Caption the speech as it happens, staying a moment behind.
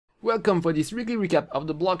Welcome for this weekly recap of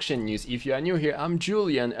the blockchain news. If you are new here, I'm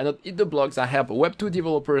Julian, and at EatTheBlocks I help Web2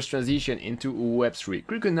 developers transition into Web3.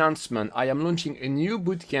 Quick announcement, I am launching a new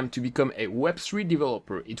bootcamp to become a Web3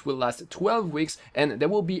 developer. It will last 12 weeks and there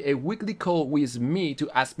will be a weekly call with me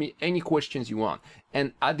to ask me any questions you want.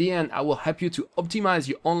 And at the end, I will help you to optimize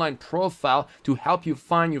your online profile to help you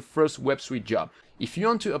find your first Web3 job. If you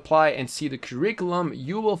want to apply and see the curriculum,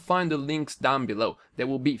 you will find the links down below. There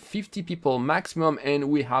will be 50 people maximum and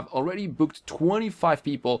we have already booked 25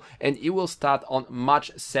 people and it will start on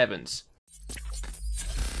March 7th.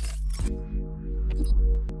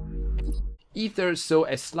 Ether saw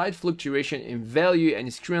a slight fluctuation in value and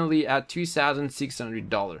is currently at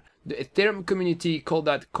 $2,600. The Ethereum community called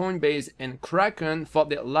out Coinbase and Kraken for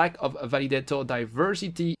their lack of validator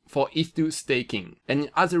diversity for ETH2 staking.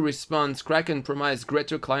 And as a response, Kraken promised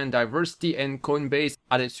greater client diversity and Coinbase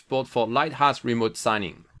added support for Lighthouse remote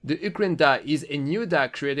signing. The Ukraine DAO is a new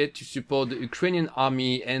DAO created to support the Ukrainian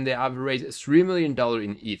army and they have raised $3 million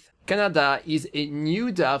in ETH. Canada is a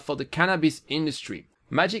new DAO for the cannabis industry.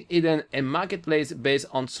 Magic Eden, a marketplace based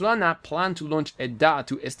on Solana, plan to launch a DAO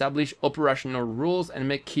to establish operational rules and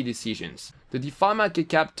make key decisions. The DeFi market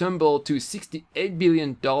cap tumbled to $68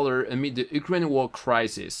 billion amid the Ukraine war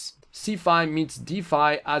crisis. CeFi meets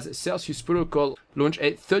DeFi as Celsius Protocol launched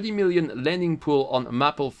a $30 million lending pool on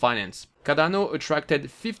Maple Finance. Cardano attracted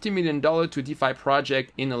 $50 million to DeFi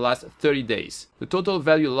project in the last 30 days. The total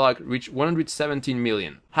value locked reached $117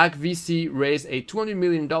 million. Hack VC raised a $200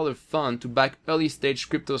 million fund to back early-stage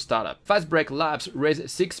crypto startup. Fastbreak Labs raised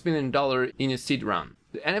 $6 million in a seed round.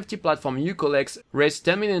 The NFT platform Ucolex raised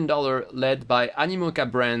 $10 million led by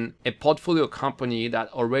Animoca Brand, a portfolio company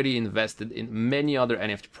that already invested in many other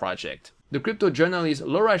NFT projects. The crypto journalist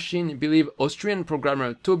Laura Shin believes Austrian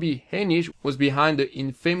programmer Toby Heinisch was behind the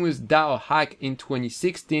infamous DAO hack in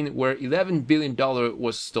 2016 where $11 billion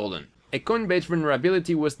was stolen. A Coinbase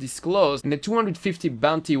vulnerability was disclosed and a 250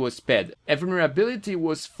 bounty was paid. A vulnerability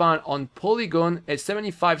was found on Polygon, a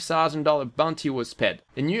 $75,000 bounty was paid.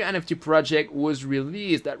 A new NFT project was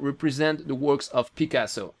released that represents the works of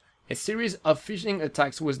Picasso. A series of phishing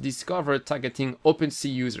attacks was discovered targeting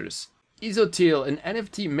OpenSea users. Isotil, an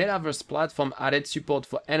NFT metaverse platform, added support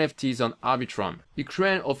for NFTs on Arbitrum.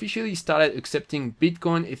 Ukraine officially started accepting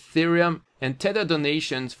Bitcoin, Ethereum, and Tether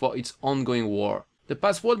donations for its ongoing war. The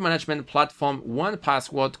password management platform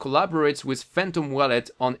 1Password collaborates with Phantom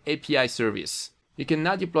Wallet on API service. You can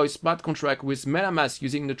now deploy smart contract with MetaMask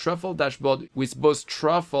using the TRUFFLE dashboard with both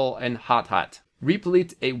TRUFFLE and Hardhat.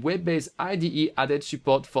 Replit, a web-based IDE, added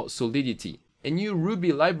support for Solidity. A new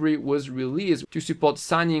Ruby library was released to support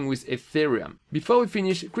signing with Ethereum. Before we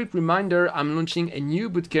finish, quick reminder, I'm launching a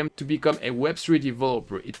new bootcamp to become a Web3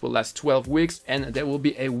 developer. It will last 12 weeks and there will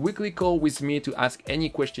be a weekly call with me to ask any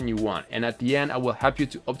question you want. And at the end, I will help you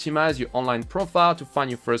to optimize your online profile to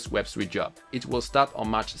find your first Web3 job. It will start on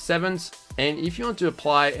March 7th. And if you want to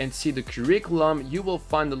apply and see the curriculum, you will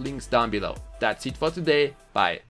find the links down below. That's it for today. Bye.